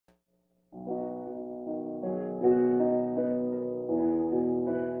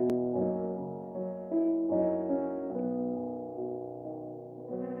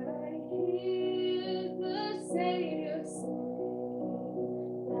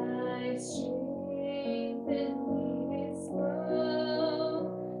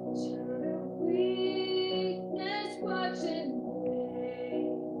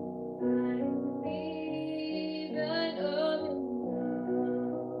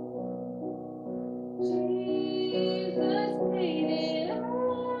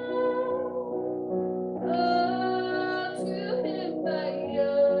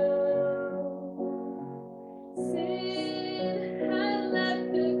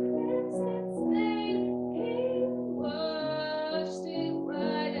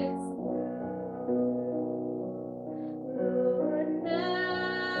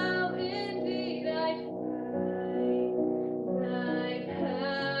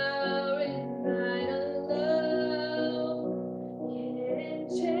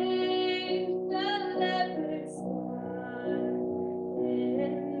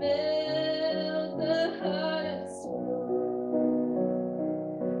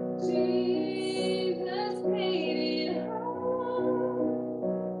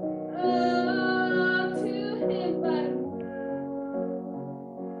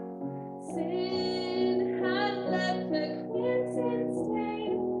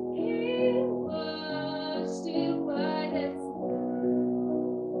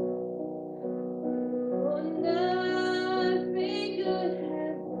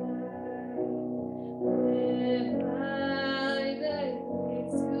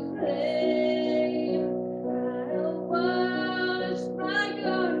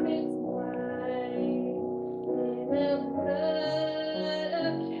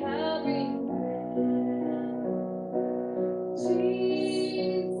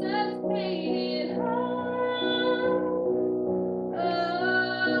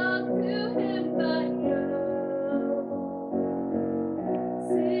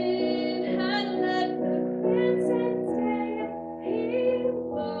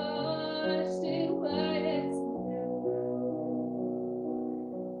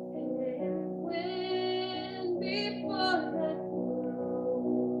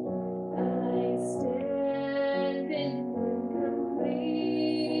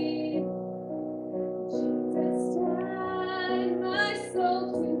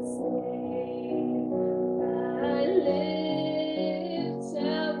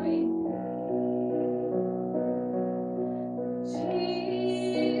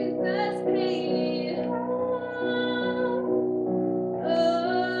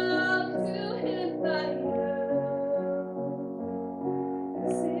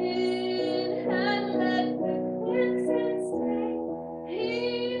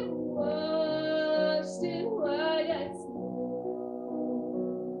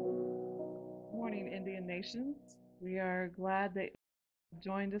Nations. We are glad that you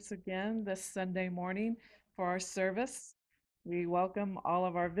joined us again this Sunday morning for our service. We welcome all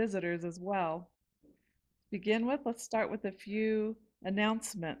of our visitors as well. To begin with, let's start with a few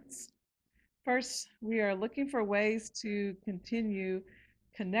announcements. First, we are looking for ways to continue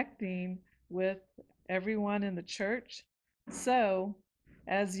connecting with everyone in the church. So,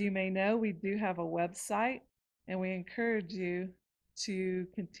 as you may know, we do have a website, and we encourage you to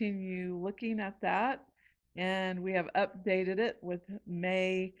continue looking at that. And we have updated it with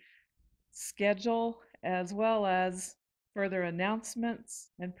May schedule as well as further announcements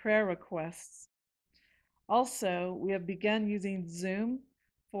and prayer requests. Also, we have begun using Zoom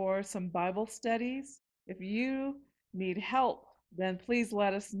for some Bible studies. If you need help, then please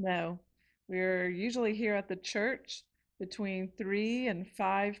let us know. We're usually here at the church between 3 and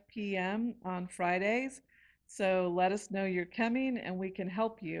 5 p.m. on Fridays, so let us know you're coming and we can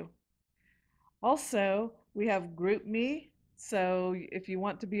help you. Also, we have GroupMe, so if you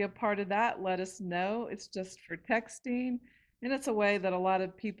want to be a part of that, let us know. It's just for texting, and it's a way that a lot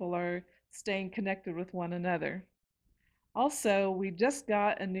of people are staying connected with one another. Also, we just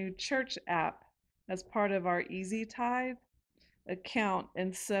got a new church app as part of our Easy Tithe account,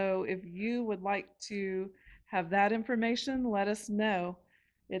 and so if you would like to have that information, let us know.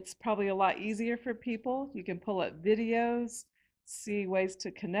 It's probably a lot easier for people. You can pull up videos, see ways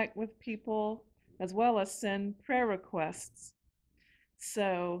to connect with people, as well as send prayer requests.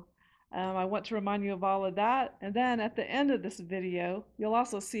 So I want to remind you of all of that. And then at the end of this video, you'll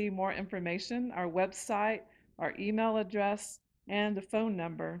also see more information, our website, our email address, and a phone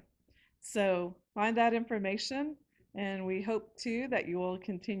number. So find that information, and we hope too that you will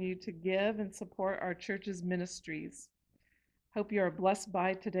continue to give and support our church's ministries. Hope you are blessed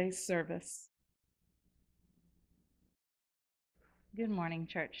by today's service. Good morning,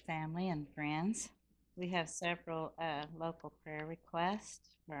 church family and friends. We have several local prayer requests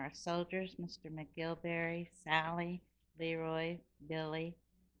for our soldiers, Mr. McGilberry, Sally, Leroy, Billy,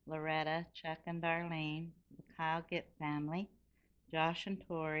 Loretta, Chuck and Darlene, the Kyle Gitt family, Josh and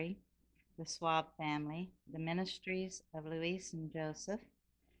Tori, the Swab family, the ministries of Luis and Joseph,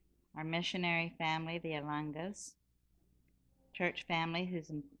 our missionary family, the Alangas, church family whose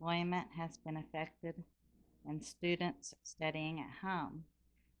employment has been affected, and students studying at home,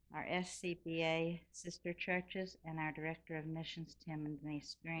 our SCBA sister churches, and our Director of Missions, Tim and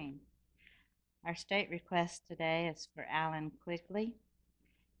Denise Green. Our state request today is for Alan Quigley.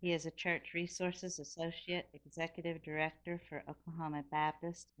 He is a Church Resources Associate Executive Director for Oklahoma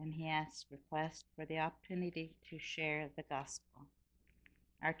Baptist, and he asks request for the opportunity to share the gospel.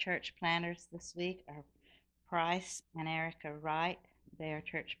 Our church planners this week are Price and Erica Wright. They are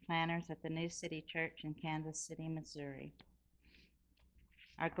church planners at the New City Church in Kansas City, Missouri.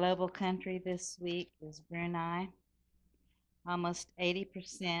 Our global country this week is Brunei. Almost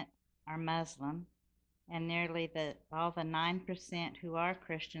 80% are Muslim, and nearly all the 9% who are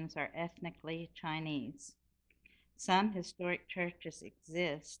Christians are ethnically Chinese. Some historic churches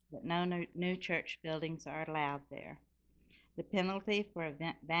exist, but no new church buildings are allowed there. The penalty for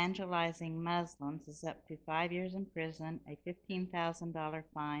evangelizing Muslims is up to 5 years in prison, a $15,000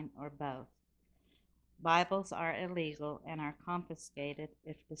 fine, or both. Bibles are illegal and are confiscated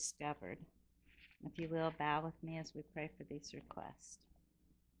if discovered. If you will, bow with me as we pray for these requests.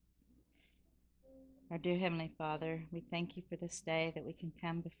 Our dear Heavenly Father, we thank you for this day that we can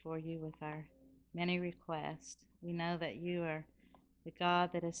come before you with our many requests. We know that you are the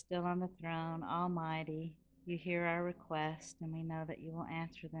God that is still on the throne, almighty. You hear our requests, and we know that you will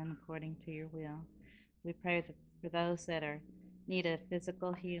answer them according to your will. We pray for those that need a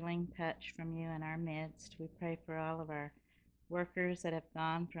physical healing touch from you in our midst. We pray for all of our workers that have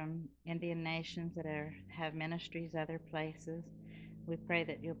gone from Indian nations that have ministries other places. We pray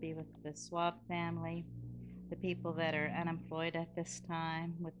that you'll be with the Swab family, the people that are unemployed at this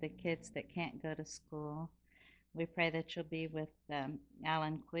time, with the kids that can't go to school. We pray that you'll be with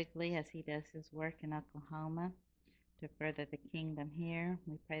Alan Quigley as he does his work in Oklahoma to further the kingdom here.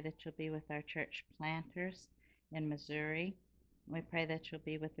 We pray that you'll be with our church planters in Missouri. We pray that you'll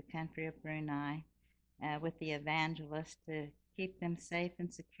be with the country of Brunei, with the evangelists to keep them safe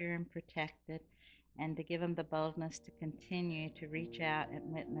and secure and protected, and to give them the boldness to continue to reach out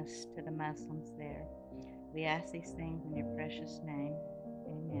and witness to the Muslims there. We ask these things in your precious name.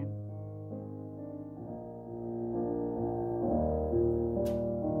 Amen.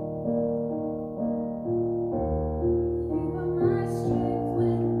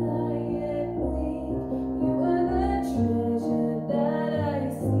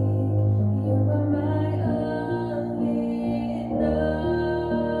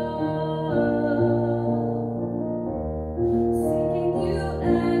 Seeking you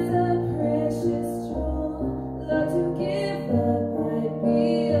as a precious jewel, Lord, to give up my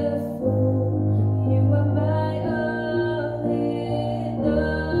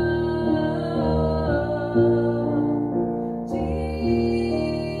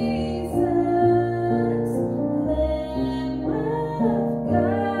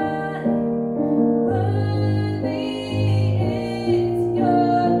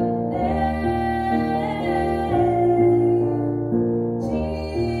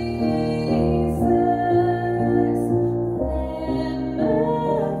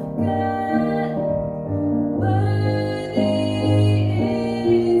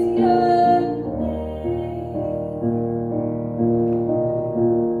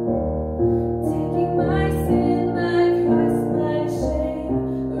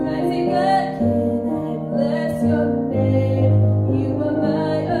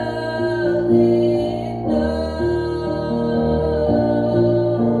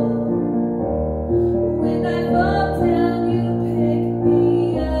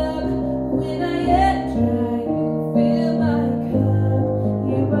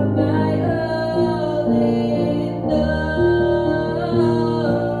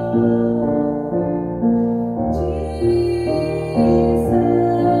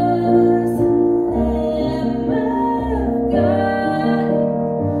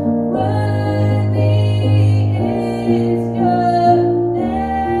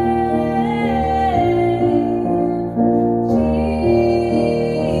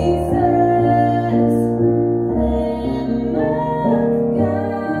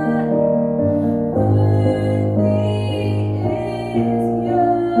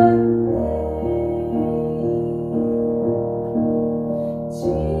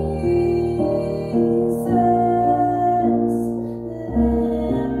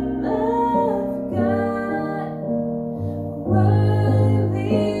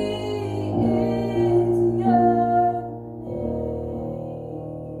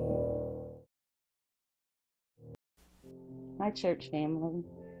Hi, church family.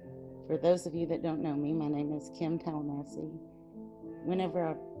 For those of you that don't know me, my name is Kim Tallahassee. Whenever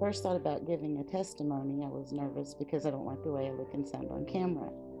I first thought about giving a testimony, I was nervous because I don't like the way I look and sound on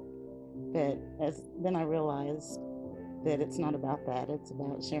camera. But then I realized that it's not about that. It's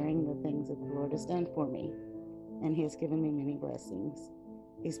about sharing the things that the Lord has done for me. And He has given me many blessings.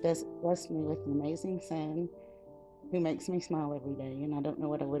 He's blessed me with an amazing son who makes me smile every day. And I don't know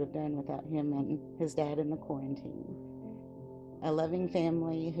what I would have done without him and his dad in the quarantine. A loving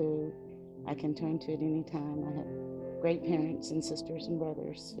family who I can turn to at any time. I have great parents and sisters and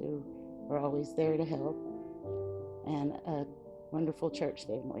brothers who are always there to help, and a wonderful church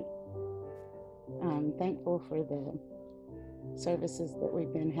family. I'm thankful for the services that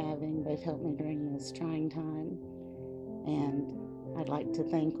we've been having. They've helped me during this trying time, and I'd like to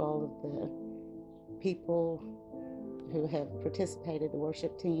thank all of the people who have participated, the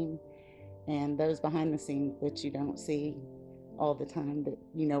worship team, and those behind the scenes that you don't see all the time that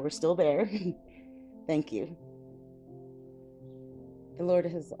you know we're still there. Thank you. The Lord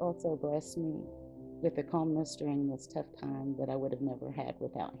has also blessed me with a calmness during this tough time that I would have never had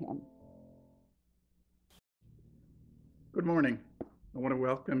without Him. Good morning. I want to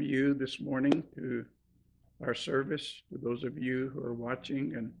welcome you this morning to our service, to those of you who are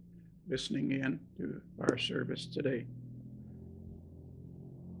watching and listening in to our service today.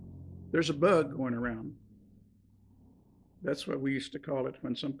 There's a bug going around. That's what we used to call it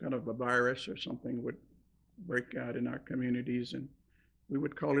when some kind of a virus or something would break out in our communities, and we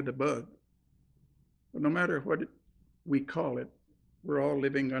would call it a bug. But no matter what we call it, we're all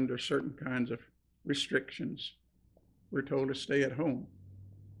living under certain kinds of restrictions. We're told to stay at home.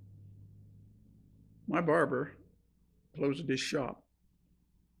 My barber closed his shop,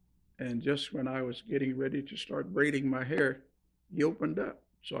 and just when I was getting ready to start braiding my hair, he opened up,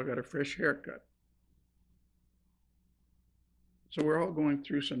 so I got a fresh haircut. So we're all going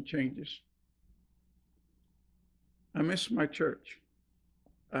through some changes. I miss my church.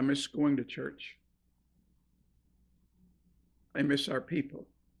 I miss going to church. I miss our people.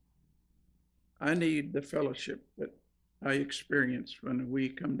 I need the fellowship that I experience when we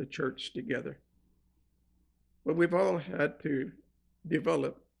come to church together. But we've all had to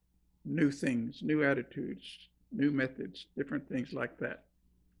develop new things, new attitudes, new methods, different things like that.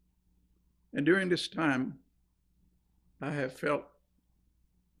 And during this time, I have felt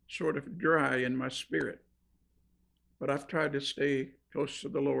sort of dry in my spirit, but I've tried to stay close to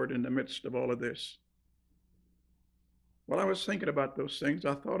the Lord in the midst of all of this. While I was thinking about those things,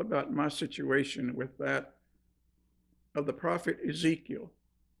 I thought about my situation with that of the prophet Ezekiel.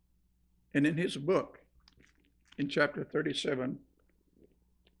 And in his book, in chapter 37,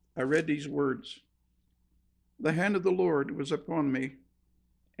 I read these words: "The hand of the Lord was upon me,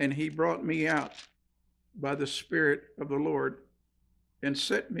 and he brought me out by the Spirit of the Lord and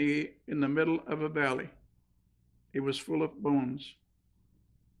set me in the middle of a valley. It was full of bones.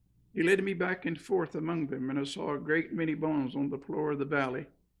 He led me back and forth among them, and I saw a great many bones on the floor of the valley,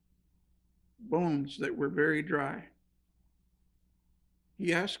 bones that were very dry.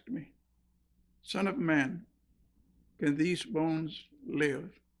 He asked me, 'Son of man, can these bones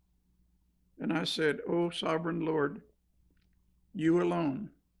live?' And I said, 'O sovereign Lord, you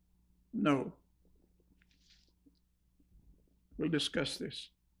alone know.'" We'll discuss this.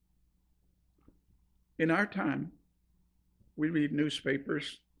 In our time, we read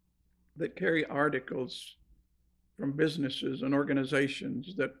newspapers that carry articles from businesses and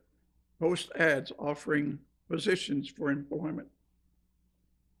organizations that post ads offering positions for employment.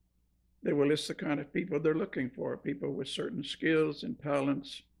 They will list the kind of people they're looking for, people with certain skills and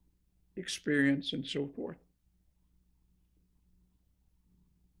talents, experience, and so forth.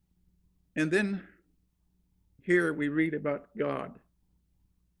 And then here we read about God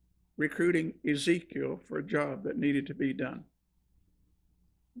recruiting Ezekiel for a job that needed to be done.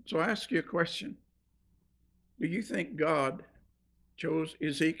 So I ask you a question. Do you think God chose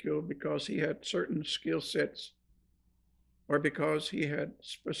Ezekiel because he had certain skill sets or because he had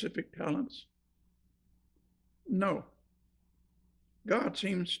specific talents? No. God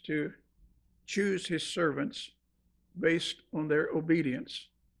seems to choose his servants based on their obedience,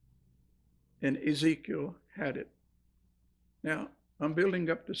 and Ezekiel had it. Now, I'm building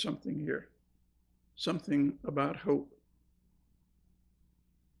up to something here, something about hope.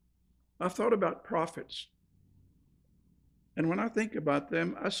 I thought about prophets. And when I think about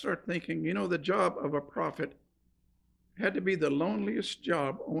them, I start thinking, the job of a prophet had to be the loneliest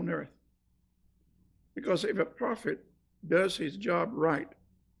job on earth. Because if a prophet does his job right,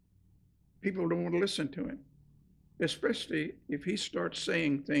 people don't want to listen to him, especially if he starts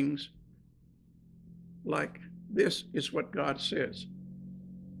saying things like This is what God says.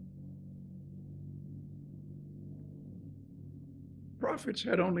 Prophets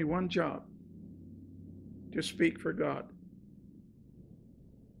had only one job: to speak for God.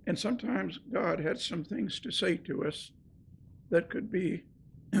 And sometimes God had some things to say to us that could be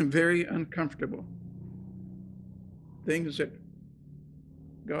very uncomfortable, things that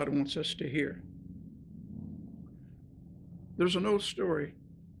God wants us to hear. There's an old story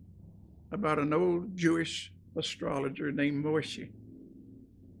about an old Jewish astrologer named Moshe.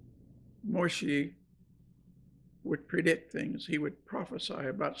 Moshe would predict things. He would prophesy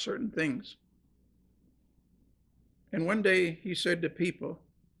about certain things. And one day he said to people,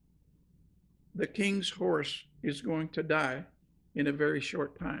 the king's horse is going to die in a very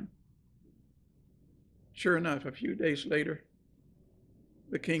short time. Sure enough, a few days later,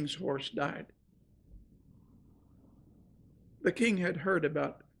 the king's horse died. The king had heard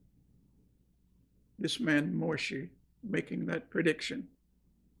about this man Moshe making that prediction,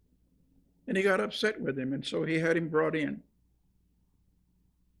 and he got upset with him, and so he had him brought in.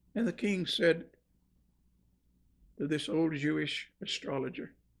 And the king said to this old Jewish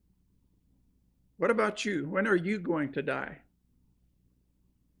astrologer, what about you? When are you going to die?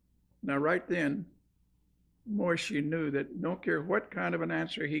 Now, right then, Moshe knew that no care what kind of an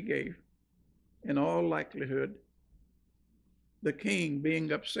answer he gave, in all likelihood, the king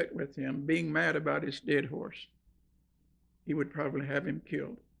being upset with him, being mad about his dead horse, he would probably have him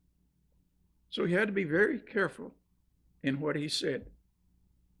killed. So he had to be very careful in what he said.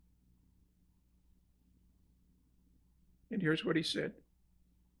 And here's what he said.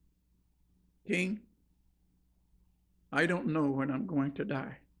 King, I don't know when I'm going to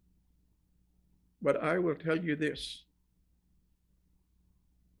die, but I will tell you this.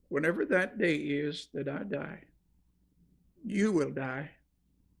 Whenever that day is that I die, you will die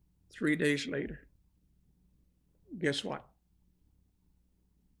 3 days later. Guess what?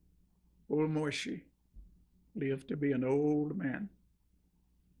 Old Moshe lived to be an old man.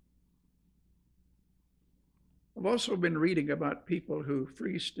 I've also been reading about people who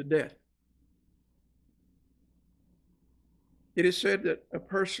freeze to death. It is said that a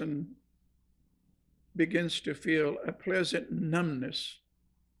person begins to feel a pleasant numbness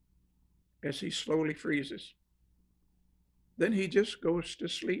as he slowly freezes. Then he just goes to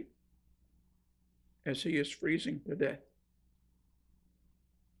sleep as he is freezing to death.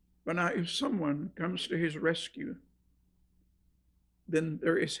 But now, if someone comes to his rescue, then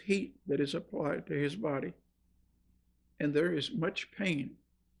there is heat that is applied to his body, and there is much pain.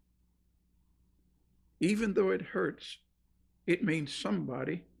 Even though it hurts, it means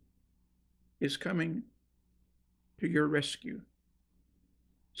somebody is coming to your rescue.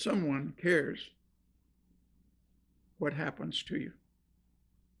 Someone cares what happens to you.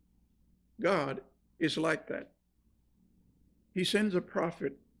 God is like that. He sends a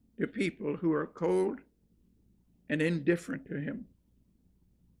prophet to people who are cold and indifferent to him,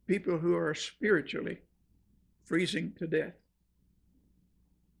 people who are spiritually freezing to death.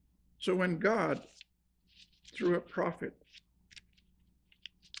 So when God, through a prophet,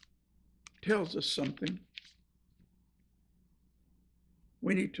 tells us something,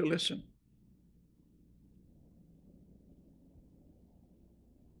 we need to listen.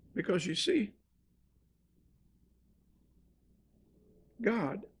 Because you see,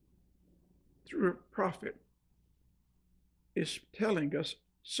 God, through a prophet, is telling us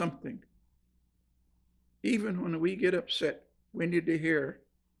something. Even when we get upset, we need to hear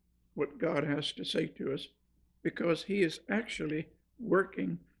what God has to say to us, because he is actually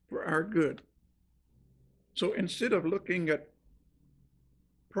working for our good. So instead of looking at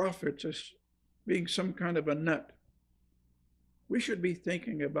prophets as being some kind of a nut, we should be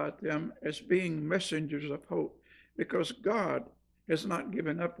thinking about them as being messengers of hope, because God has not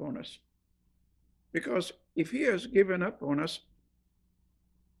given up on us. Because if he has given up on us,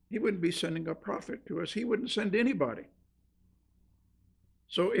 he wouldn't be sending a prophet to us. He wouldn't send anybody.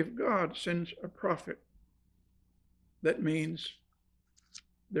 So if God sends a prophet, that means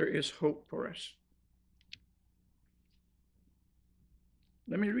there is hope for us.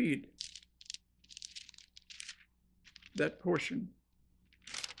 Let me read that portion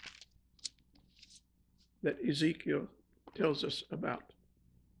that Ezekiel tells us about.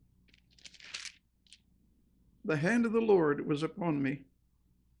 The hand of the Lord was upon me,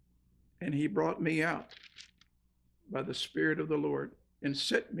 and he brought me out by the Spirit of the Lord and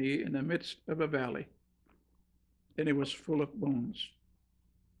set me in the midst of a valley, and it was full of bones.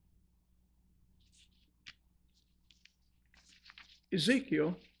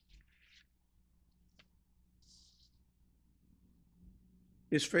 Ezekiel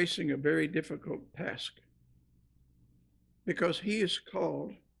is facing a very difficult task. because he is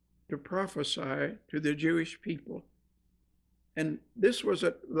called to prophesy to the Jewish people. And this was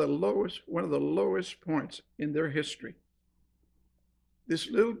at the lowest, one of the lowest points in their history. This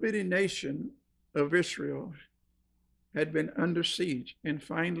little bitty nation of Israel had been under siege, and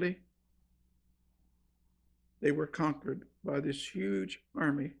finally they were conquered by this huge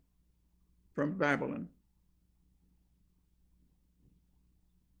army from Babylon.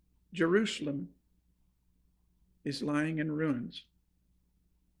 Jerusalem is lying in ruins.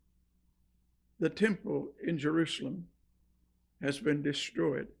 The temple in Jerusalem has been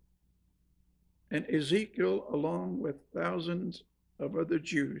destroyed, and Ezekiel, along with thousands of other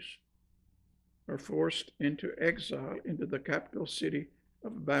Jews, are forced into exile into the capital city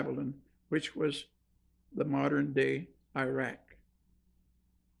of Babylon, which was the modern day Iraq.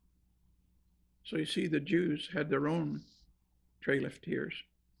 So you see, the Jews had their own trail of tears.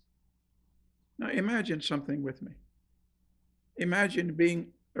 Now imagine something with me. Imagine being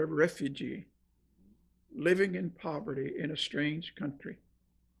a refugee living in poverty in a strange country.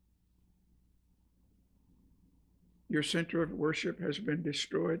 Your center of worship has been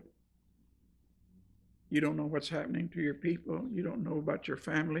destroyed. You don't know what's happening to your people. You don't know about your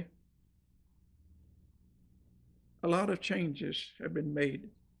family. A lot of changes have been made.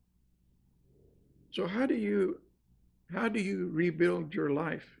 So how do you rebuild your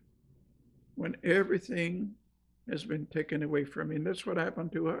life when everything has been taken away from you? And that's what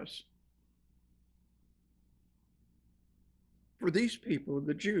happened to us. For these people,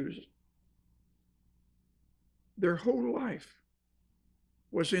 the Jews, their whole life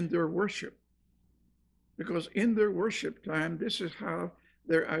was in their worship. Because in their worship time, this is how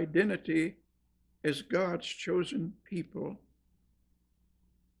their identity as God's chosen people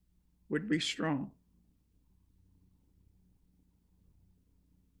would be strong.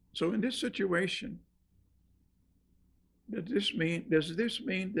 So in this situation, does this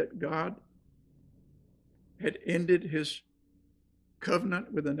mean that God had ended his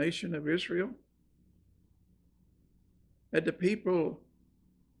covenant with the nation of Israel? Had the people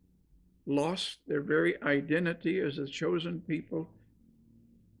lost their very identity as the chosen people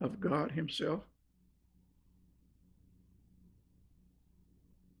of God himself?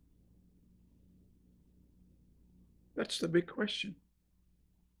 That's the big question.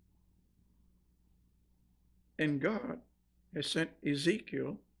 And God has sent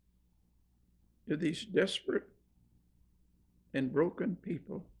Ezekiel to these desperate and broken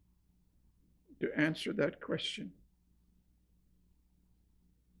people to answer that question.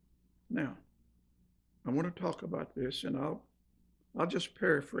 Now, I want to talk about this, and I'll just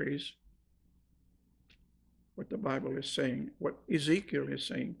paraphrase what the Bible is saying, what Ezekiel is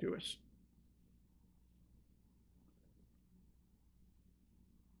saying to us.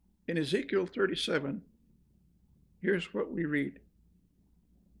 In Ezekiel 37, here's what we read.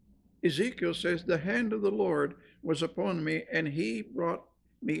 Ezekiel says, "The hand of the Lord was upon me, and he brought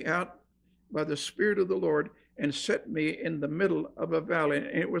me out by the Spirit of the Lord and set me in the middle of a valley, and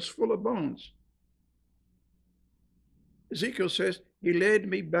it was full of bones." Ezekiel says, he led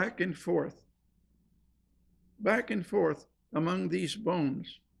me back and forth among these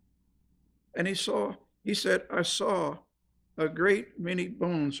bones. And he said, I saw a great many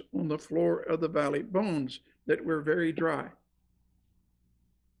bones on the floor of the valley, bones that were very dry.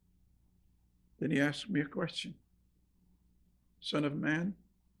 Then he asked me a question. Son of man,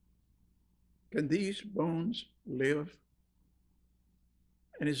 can these bones live?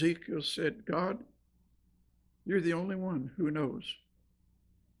 And Ezekiel said, God, you're the only one who knows.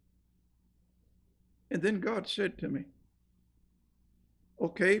 And then God said to me,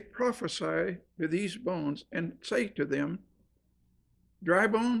 okay, prophesy to these bones and say to them, dry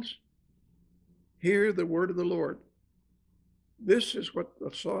bones, hear the word of the Lord. This is what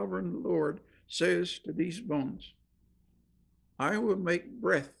the sovereign Lord says to these bones. I will make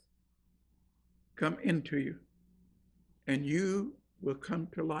breath come into you, and you will come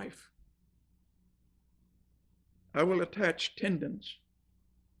to life. I will attach tendons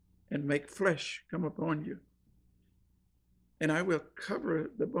and make flesh come upon you. And I will cover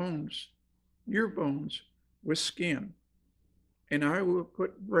the bones, your bones, with skin. And I will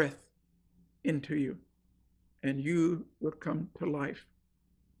put breath into you, and you will come to life.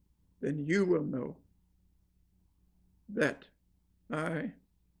 Then you will know that I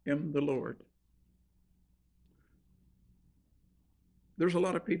am the Lord. There's a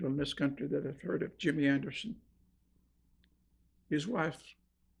lot of people in this country that have heard of Jimmy Anderson. His wife's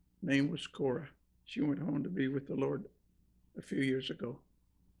name was Cora. She went home to be with the Lord a few years ago.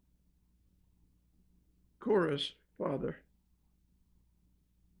 Cora's father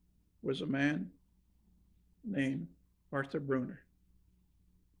was a man named Arthur Bruner,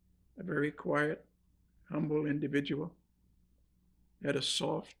 a very quiet, humble individual, had a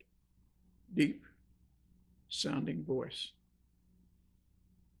soft, deep sounding voice.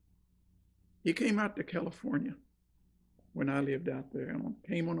 He came out to California when I lived out there, and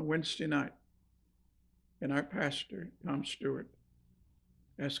came on a Wednesday night. And our pastor, Tom Stewart,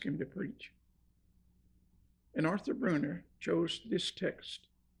 asked him to preach. And Arthur Bruner chose this text,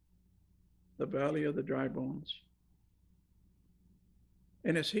 the Valley of the Dry Bones.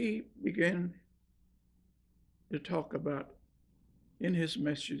 And as he began to talk about in his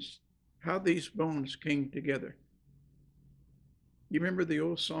message how these bones came together, you remember the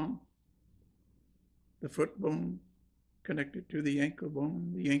old song? The foot bone connected to the ankle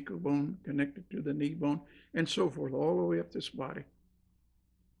bone connected to the knee bone, and so forth, all the way up this body.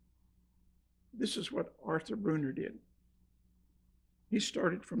 This is what Arthur Bruner did. He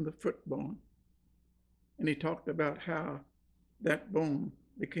started from the foot bone, and he talked about how that bone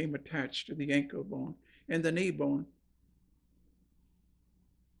became attached to the ankle bone and the knee bone.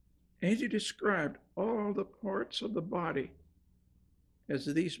 And he described all the parts of the body as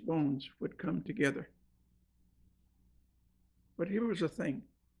these bones would come together. But here was the thing.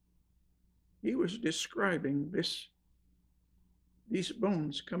 He was describing these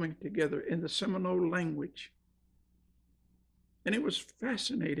bones coming together in the Seminole language. And it was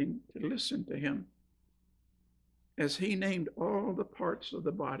fascinating to listen to him as he named all the parts of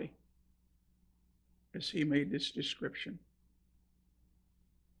the body as he made this description.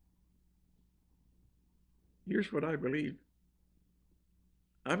 Here's what I believe.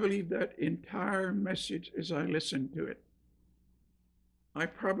 I believe that entire message as I listened to it, I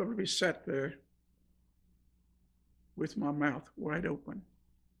probably sat there with my mouth wide open.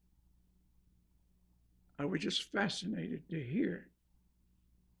 I was just fascinated to hear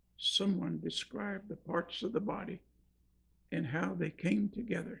someone describe the parts of the body and how they came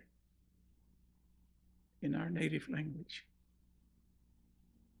together in our native language.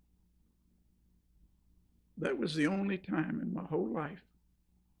 That was the only time in my whole life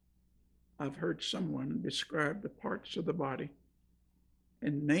I've heard someone describe the parts of the body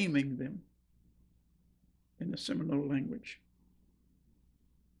and naming them in the Seminole language.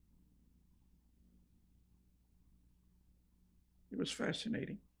 It was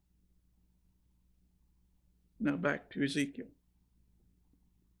fascinating. Now back to Ezekiel.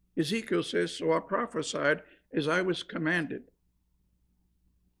 Ezekiel says, so I prophesied as I was commanded.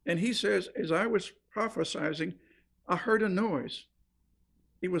 And he says, as I was prophesying, I heard a noise.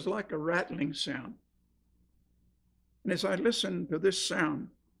 It was like a rattling sound. And as I listened to this sound,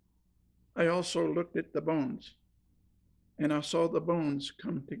 I also looked at the bones, and I saw the bones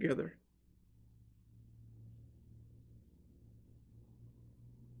come together.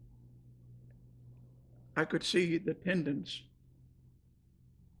 I could see the tendons.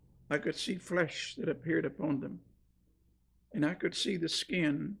 I could see flesh that appeared upon them. And I could see the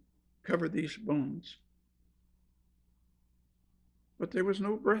skin cover these bones. But there was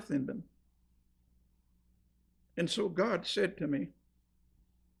no breath in them. And so God said to me,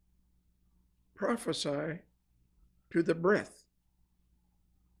 prophesy to the breath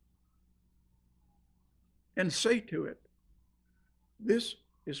and say to it, this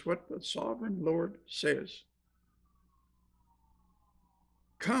is what the sovereign Lord says.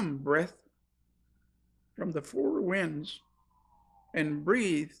 Come, breath, from the four winds and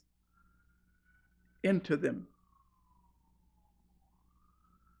breathe into them.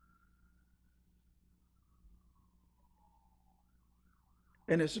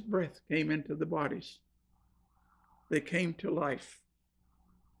 And as breath came into the bodies, they came to life.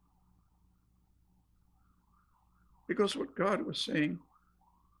 Because what God was saying,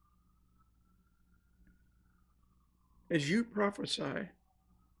 as you prophesy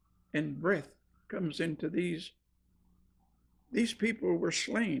and breath comes into these people were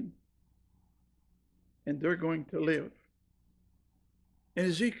slain and they're going to live. And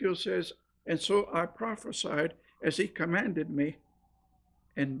Ezekiel says, and so I prophesied as he commanded me,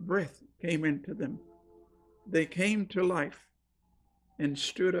 and breath came into them. They came to life and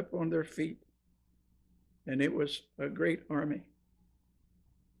stood up on their feet, and it was a great army.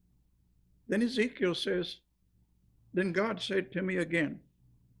 Then Ezekiel says, then God said to me again,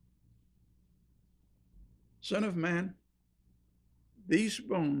 Son of man, these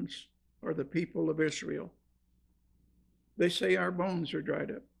bones are the people of Israel. They say our bones are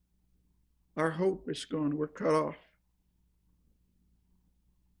dried up. Our hope is gone. We're cut off.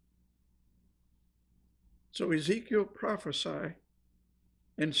 So Ezekiel prophesy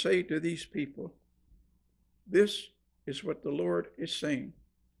and say to these people, this is what the Lord is saying.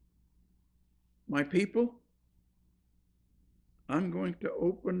 My people, I'm going to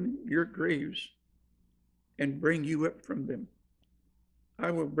open your graves and bring you up from them.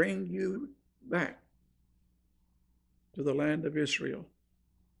 I will bring you back to the land of Israel.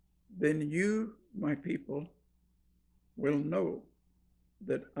 Then you, my people, will know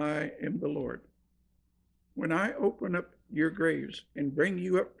that I am the Lord. When I open up your graves and bring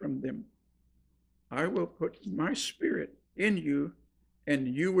you up from them, I will put my spirit in you, and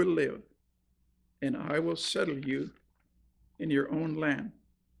you will live, and I will settle you in your own land.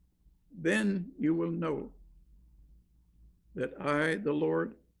 Then you will know that I, the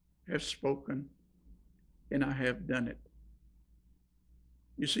Lord, have spoken, and I have done it.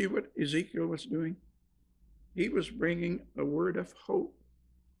 You see what Ezekiel was doing? He was bringing a word of hope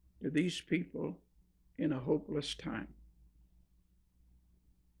to these people in a hopeless time.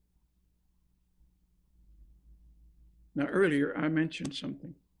 Now, earlier I mentioned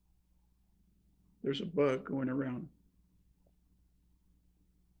something. There's a bug going around.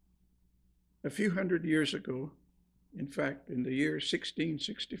 A few hundred years ago, in fact, in the year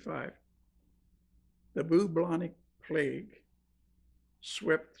 1665, the bubonic plague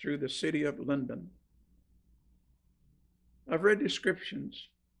swept through the city of London. I've read descriptions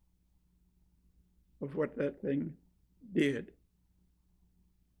of what that thing did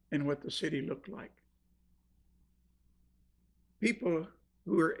and what the city looked like. People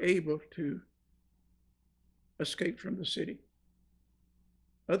who were able to escape from the city.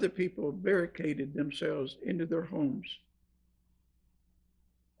 Other people barricaded themselves into their homes.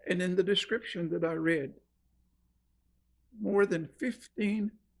 And in the description that I read, more than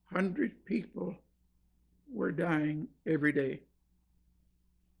 1,500 people were dying every day.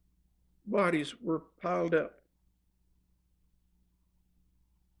 Bodies were piled up.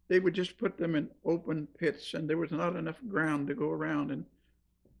 They would just put them in open pits, and there was not enough ground to go around, and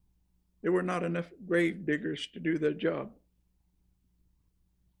there were not enough grave diggers to do their job.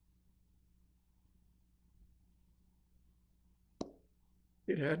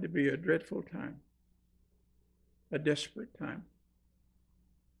 It had to be a dreadful time, a desperate time.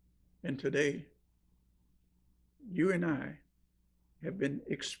 And today, you and I have been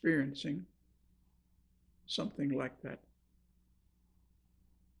experiencing something like that.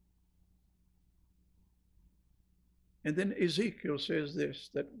 And then Ezekiel says this,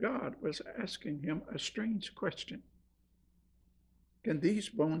 that God was asking him a strange question. Can these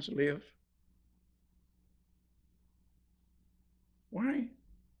bones live? Why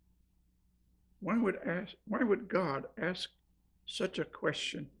would God ask such a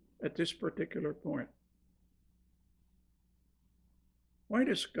question at this particular point? Why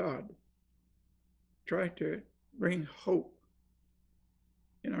does God try to bring hope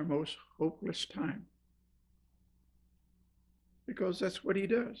in our most hopeless time? Because that's what he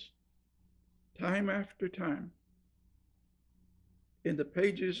does. Time after time, in the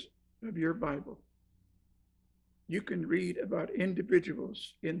pages of your Bible, you can read about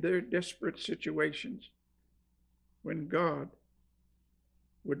individuals in their desperate situations when God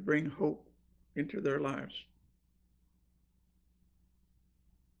would bring hope into their lives.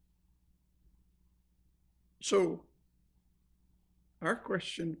 So, our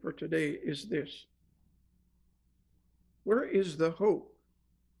question for today is this: where is the hope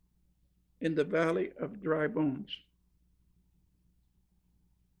in the valley of dry bones?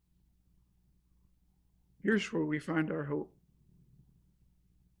 Here's where we find our hope.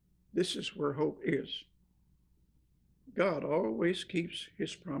 This is where hope is. God always keeps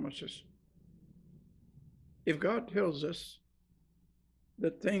his promises. If God tells us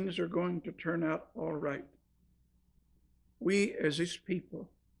that things are going to turn out all right, we as his people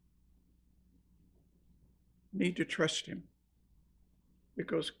need to trust him,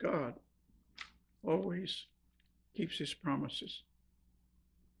 because God always keeps his promises.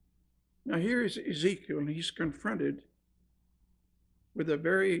 Now here is Ezekiel, and he's confronted with a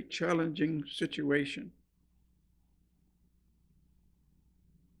very challenging situation.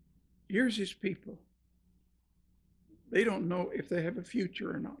 Here's his people. They don't know if they have a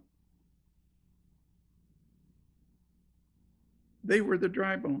future or not. They were the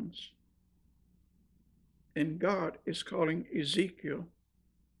dry bones. And God is calling Ezekiel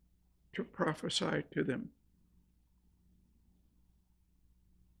to prophesy to them.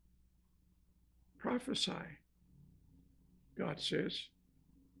 Prophesy, God says,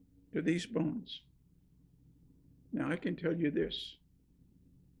 to these bones. Now, I can tell you this.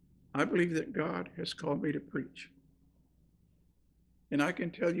 I believe that God has called me to preach. And I can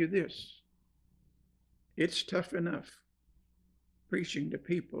tell you this. It's tough enough preaching to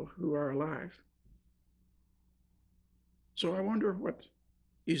people who are alive. So I wonder what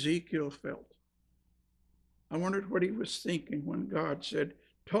Ezekiel felt. I wondered what he was thinking when God said,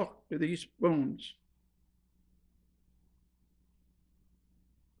 talk to these bones.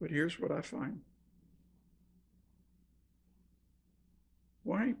 But here's what I find.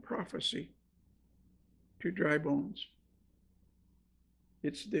 Why prophecy to dry bones?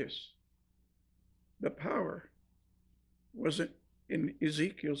 It's this. The power wasn't in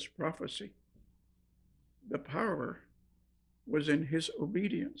Ezekiel's prophecy. The power was in his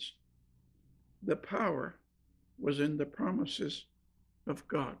obedience. The power was in the promises of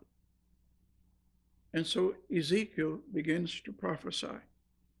God. And so Ezekiel begins to prophesy.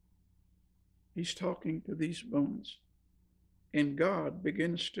 He's talking to these bones, and God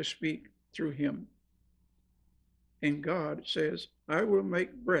begins to speak through him. And God says, I will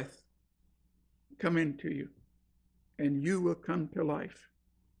make breath come into you, and you will come to life.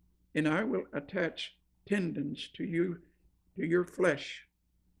 And I will attach tendons to you, to your flesh,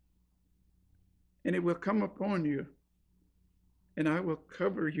 and it will come upon you, and I will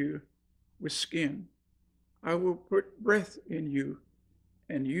cover you with skin. I will put breath in you,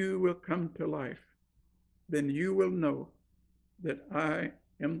 and you will come to life. Then you will know that I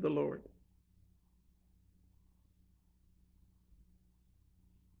am the Lord.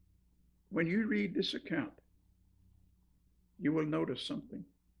 When you read this account, you will notice something.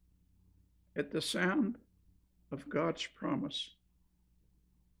 At the sound of God's promise,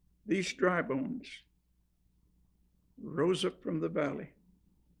 these dry bones rose up from the valley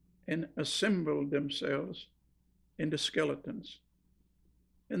and assembled themselves into skeletons,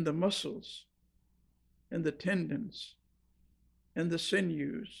 and the muscles and the tendons and the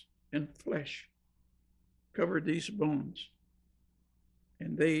sinews and flesh covered these bones,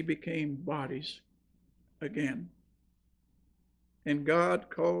 and they became bodies again. And God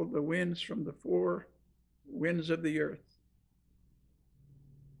called the winds from the four winds of the earth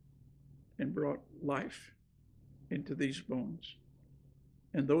and brought life into these bones.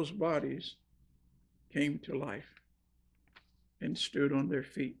 And those bodies came to life and stood on their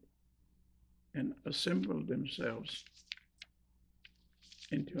feet and assembled themselves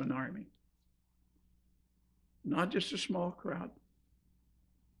into an army. Not just a small crowd,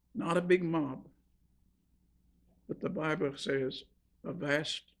 not a big mob, but the Bible says a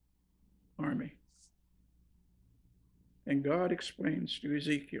vast army. And God explains to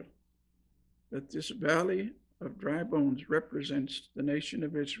Ezekiel that this valley of dry bones represents the nation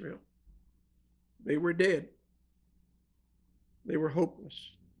of Israel. They were dead. They were hopeless.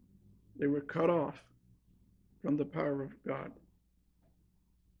 They were cut off from the power of God.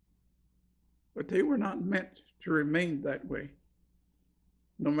 But they were not meant to remain that way.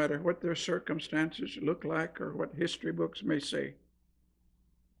 No matter what their circumstances look like or what history books may say,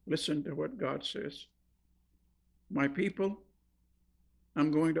 listen to what God says. My people,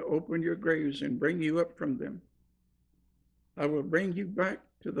 I'm going to open your graves and bring you up from them. I will bring you back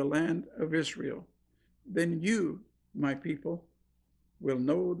to the land of Israel. Then you, my people, will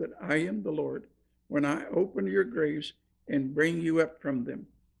know that I am the Lord when I open your graves and bring you up from them.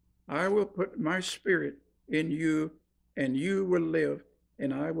 I will put my spirit in you, and you will live,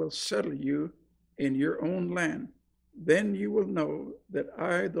 and I will settle you in your own land. Then you will know that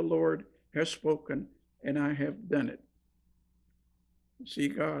I, the Lord, have spoken, and I have done it. See,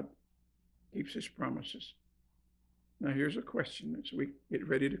 God keeps his promises. Now here's a question as we get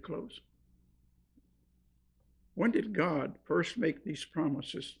ready to close. When did God first make these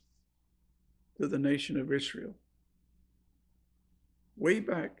promises to the nation of Israel? Way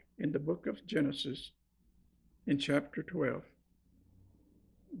back in the book of Genesis, in chapter 12,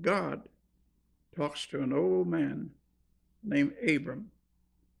 God talks to an old man named Abram.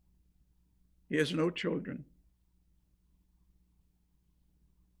 He has no children.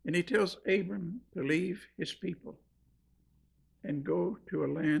 And he tells Abram to leave his people and go to a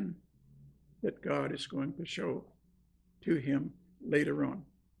land that God is going to show to him later on.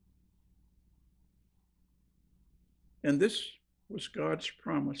 And this was God's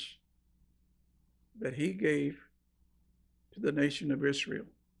promise that he gave to the nation of Israel.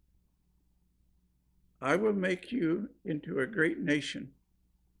 I will make you into a great nation,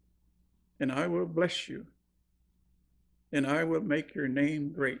 and I will bless you, and I will make your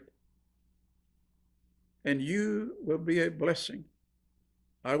name great. And you will be a blessing.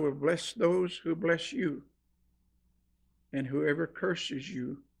 I will bless those who bless you, and whoever curses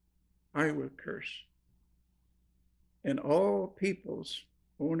you, I will curse. And all peoples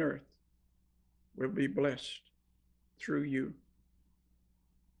on earth will be blessed through you.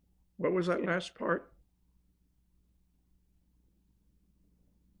 What was that last part?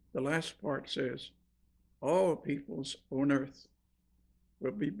 The last part says, all peoples on earth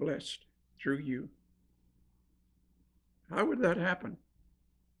will be blessed through you. How would that happen?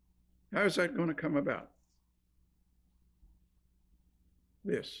 How is that going to come about?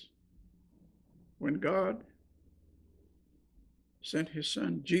 This. When God sent his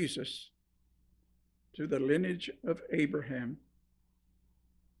son Jesus to the lineage of Abraham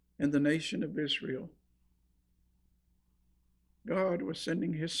and the nation of Israel, God was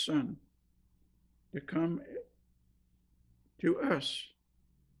sending his son to come to us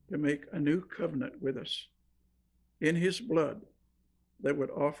to make a new covenant with us in his blood that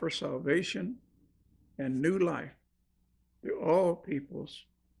would offer salvation and new life to all peoples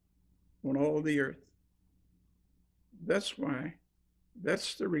on all the earth. That's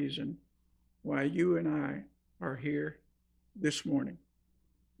the reason why you and I are here this morning.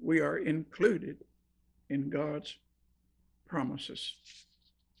 We are included in God's promises.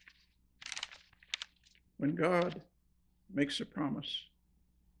 When God makes a promise,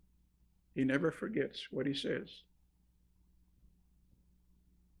 he never forgets what he says.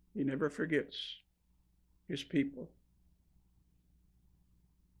 He never forgets his people.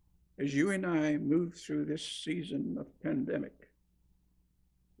 As you and I move through this season of pandemic,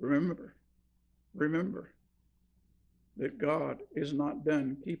 remember that God is not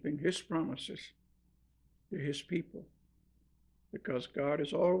done keeping his promises to his people, because God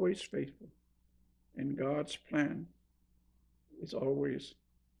is always faithful and God's plan is always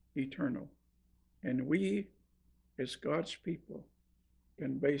eternal. And we, as God's people,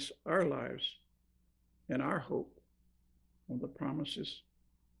 can base our lives and our hope on the promises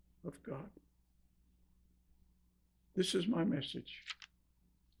of God. This is my message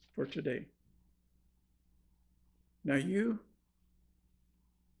for today. Now, you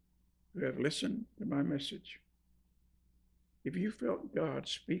who have listened to my message, if you felt God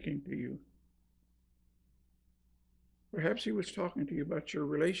speaking to you, perhaps he was talking to you about your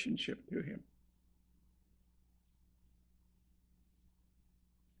relationship to him,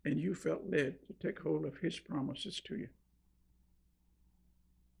 and you felt led to take hold of his promises to you.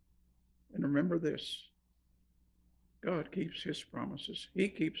 And remember this, God keeps his promises. He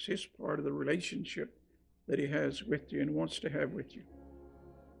keeps his part of the relationship that he has with you and wants to have with you.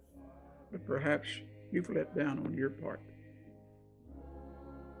 But perhaps you've let down on your part.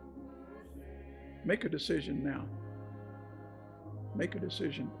 Make a decision now. Make a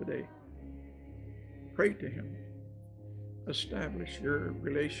decision today. Pray to him. Establish your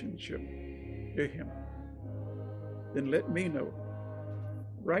relationship to him. Then let me know.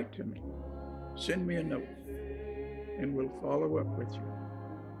 Write to me. Send me a note, and we'll follow up with you.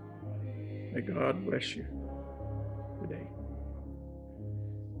 May God bless you.